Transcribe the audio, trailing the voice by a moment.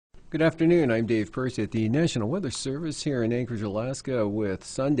Good afternoon. I'm Dave Percy at the National Weather Service here in Anchorage, Alaska with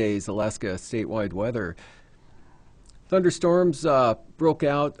Sunday's Alaska statewide weather. Thunderstorms broke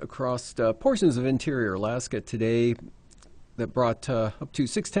out across portions of interior Alaska today that brought up to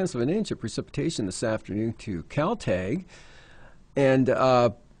 0.6 of an inch of precipitation this afternoon to Caltag. And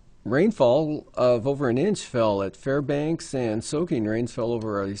rainfall of over an inch fell at Fairbanks, and soaking rains fell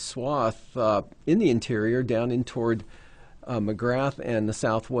over a swath in the interior down in toward McGrath and the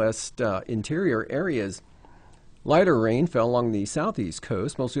southwest interior areas. Lighter rain fell along the southeast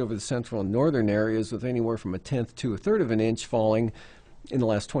coast, mostly over the central and northern areas, with anywhere from 1/10 to 1/3 of an inch falling in the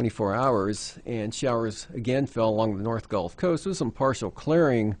last 24 hours. And showers again fell along the North Gulf Coast with some partial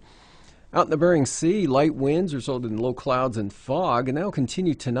clearing. Out in the Bering Sea, light winds resulted in low clouds and fog, and that will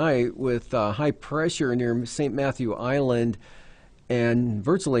continue tonight with high pressure near St. Matthew Island and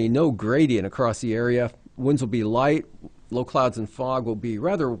virtually no gradient across the area. Winds will be light. Low clouds and fog will be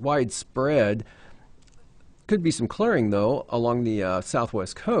rather widespread. Could be some clearing, though, along the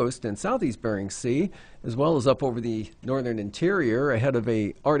southwest coast and southeast Bering Sea, as well as up over the northern interior ahead of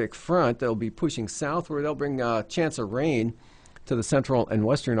a Arctic front that will be pushing southward. They'll bring a chance of rain to the central and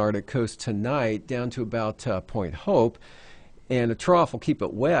western Arctic coast tonight down to about Point Hope. And a trough will keep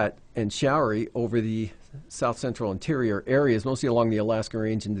it wet and showery over the south-central interior areas, mostly along the Alaska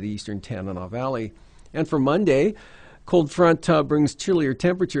Range into the eastern Tanana Valley. And for Monday, cold front brings chillier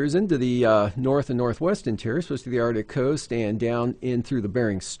temperatures into the north and northwest interior, especially the Arctic coast and down in through the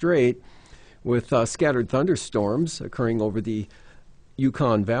Bering Strait, with scattered thunderstorms occurring over the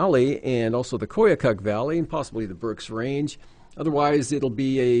Yukon Valley and also the Koyukuk Valley and possibly the Brooks Range. Otherwise, it'll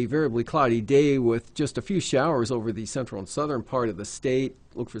be a variably cloudy day with just a few showers over the central and southern part of the state.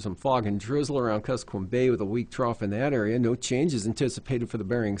 Look for some fog and drizzle around Kuskokwim Bay with a weak trough in that area. No changes anticipated for the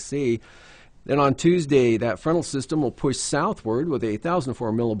Bering Sea. Then on Tuesday, that frontal system will push southward with a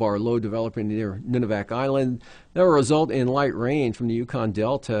 1,004 millibar low developing near Nunivak Island. That will result in light rain from the Yukon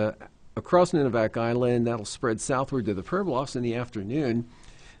Delta across Nunivak Island. That'll spread southward to the Pribilofs in the afternoon.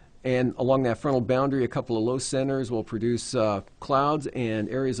 And along that frontal boundary, a couple of low centers will produce clouds and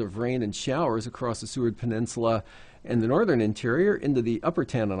areas of rain and showers across the Seward Peninsula and the northern interior into the upper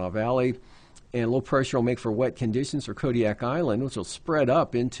Tanana Valley. And low pressure will make for wet conditions for Kodiak Island, which will spread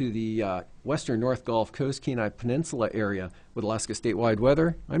up into the western North Gulf Coast, Kenai Peninsula area. With Alaska statewide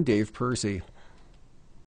weather, I'm Dave Percy.